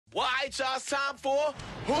Well, all right, y'all, it's time for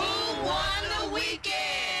Who Won the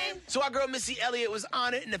Weekend? So our girl Missy Elliott was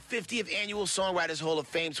honored in the 50th Annual Songwriters Hall of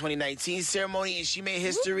Fame 2019 ceremony, and she made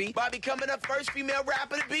history by becoming the first female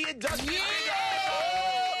rapper to be inducted.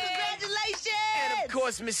 Congratulations! And of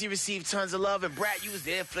course, Missy received tons of love. And Brat, you was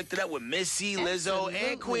there, flicked it up with Missy, Lizzo,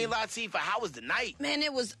 and Queen Latifah. How was the night? Man,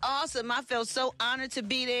 it was awesome. I felt so honored to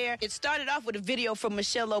be there. It started off with a video from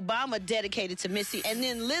Michelle Obama dedicated to Missy, and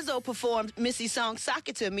then Lizzo performed Missy's song "Sock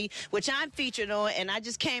It To Me," which I'm featured on, and I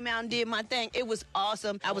just came out and did my thing. It was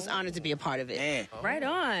awesome. I was honored to be a part of it. Man. Right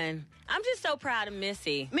on. I'm just so proud of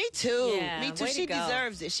Missy. Me too. Yeah, Me too. way to She go.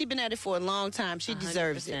 deserves it. She's been at it for a long time. She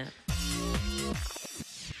deserves it. 100%.